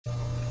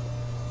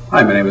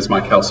Hi, my name is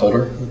Mike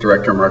Householder,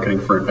 Director of Marketing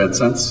for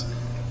InvenSense,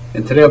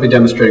 and today I'll be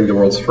demonstrating the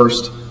world's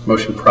first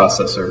motion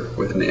processor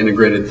with an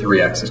integrated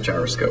 3-axis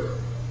gyroscope.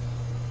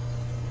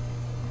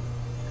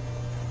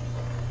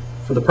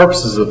 For the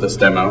purposes of this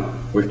demo,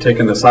 we've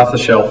taken this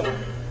off-the-shelf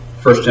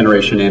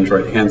first-generation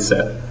Android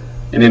handset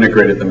and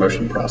integrated the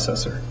motion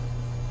processor.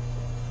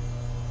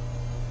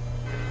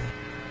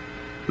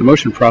 The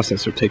motion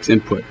processor takes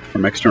input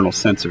from external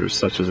sensors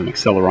such as an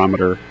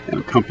accelerometer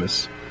and a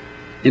compass,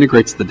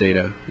 integrates the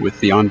data with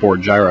the onboard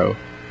gyro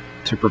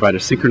to provide a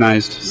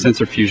synchronized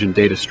sensor fusion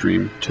data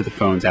stream to the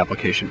phone's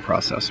application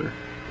processor.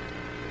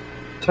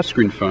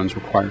 Touchscreen phones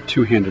require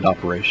two-handed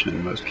operation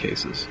in most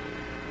cases.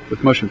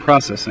 With motion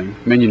processing,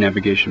 menu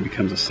navigation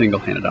becomes a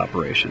single-handed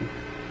operation.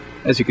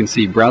 As you can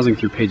see, browsing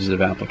through pages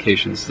of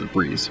applications is a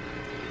breeze,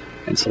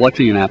 and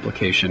selecting an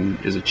application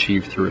is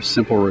achieved through a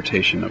simple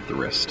rotation of the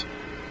wrist.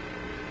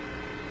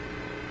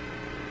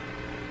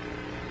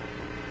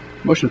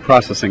 Motion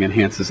processing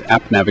enhances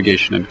app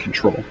navigation and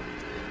control.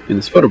 In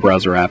this photo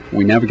browser app,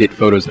 we navigate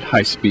photos at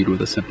high speed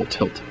with a simple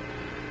tilt.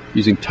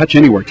 Using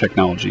TouchAnywhere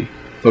technology,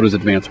 photos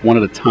advance one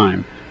at a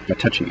time by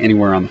touching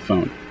anywhere on the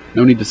phone.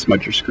 No need to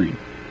smudge your screen.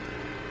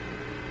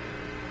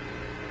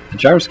 The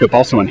gyroscope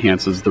also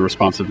enhances the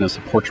responsiveness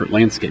of portrait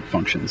landscape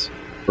functions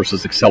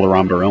versus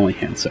accelerometer-only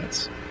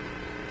handsets.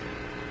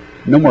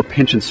 No more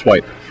pinch and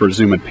swipe for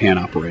zoom and pan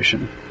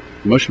operation.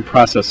 The motion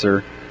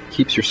processor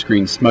keeps your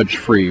screen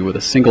smudge-free with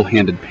a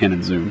single-handed pan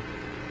and zoom.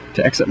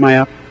 To exit my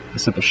app, a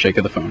simple shake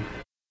of the phone.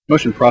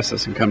 Motion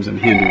processing comes in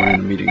handy when in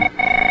a meeting.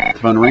 If the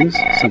phone rings,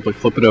 simply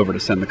flip it over to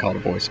send the call to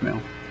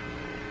voicemail.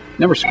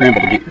 Never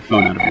scramble to get your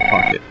phone out of your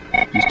pocket.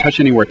 Use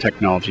TouchAnywhere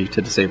technology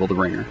to disable the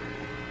ringer.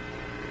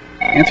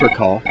 Answer a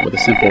call with a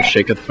simple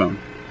shake of the phone.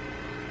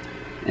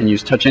 And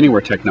use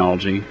TouchAnywhere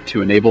technology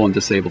to enable and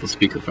disable the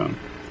speakerphone.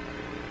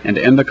 And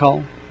to end the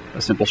call,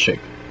 a simple shake.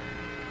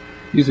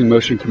 Using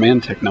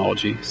MotionCommand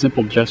technology,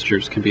 simple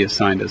gestures can be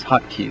assigned as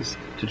hotkeys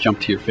to jump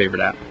to your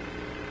favorite app.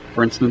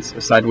 For instance,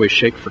 a sideways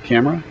shake for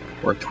camera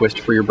or a twist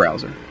for your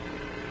browser.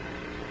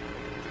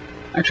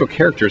 Actual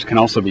characters can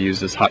also be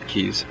used as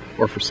hotkeys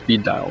or for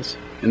speed dials.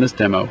 In this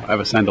demo, I've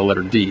assigned the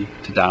letter D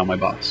to dial my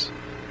boss.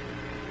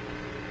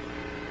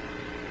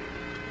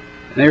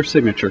 An air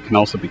signature can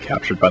also be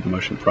captured by the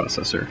motion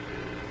processor.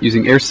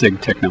 Using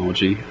AirSign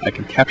technology, I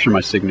can capture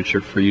my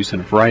signature for use in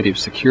a variety of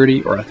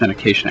security or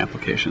authentication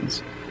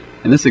applications.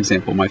 In this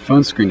example, my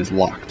phone screen is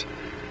locked.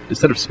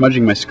 Instead of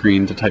smudging my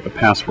screen to type a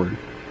password,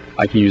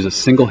 I can use a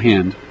single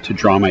hand to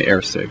draw my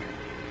AirSig.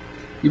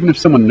 Even if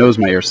someone knows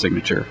my air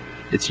signature,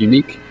 it's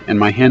unique and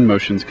my hand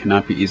motions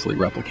cannot be easily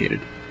replicated.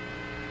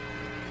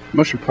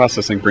 Motion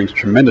processing brings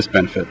tremendous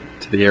benefit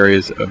to the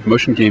areas of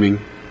motion gaming,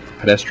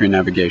 pedestrian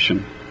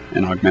navigation,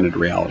 and augmented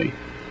reality.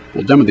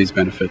 We'll demo these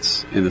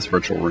benefits in this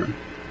virtual room.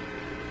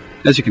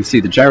 As you can see,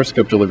 the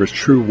gyroscope delivers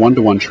true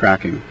one-to-one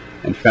tracking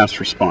and fast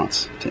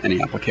response to any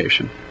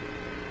application.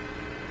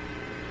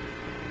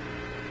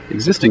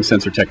 Existing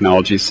sensor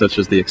technologies such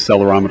as the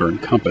accelerometer and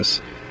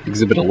compass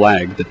exhibit a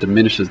lag that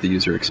diminishes the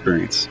user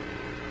experience.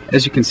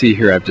 As you can see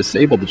here, I've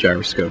disabled the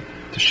gyroscope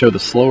to show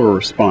the slower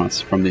response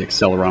from the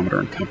accelerometer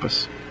and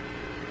compass.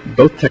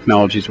 Both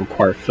technologies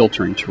require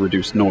filtering to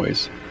reduce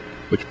noise,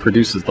 which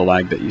produces the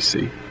lag that you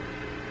see.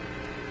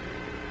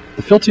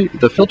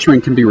 The filtering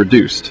can be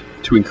reduced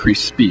to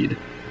increase speed,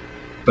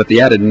 but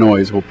the added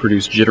noise will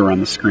produce jitter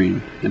on the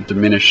screen and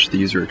diminish the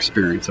user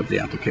experience of the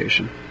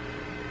application.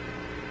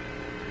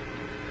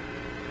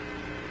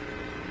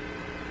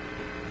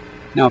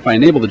 Now if I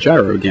enable the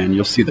gyro again,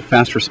 you'll see the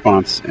fast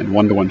response and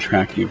one-to-one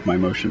tracking of my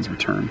motions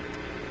return.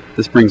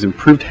 This brings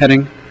improved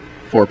heading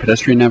for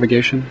pedestrian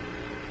navigation,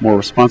 more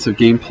responsive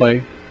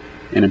gameplay,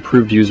 and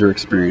improved user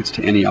experience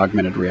to any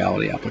augmented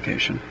reality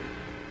application.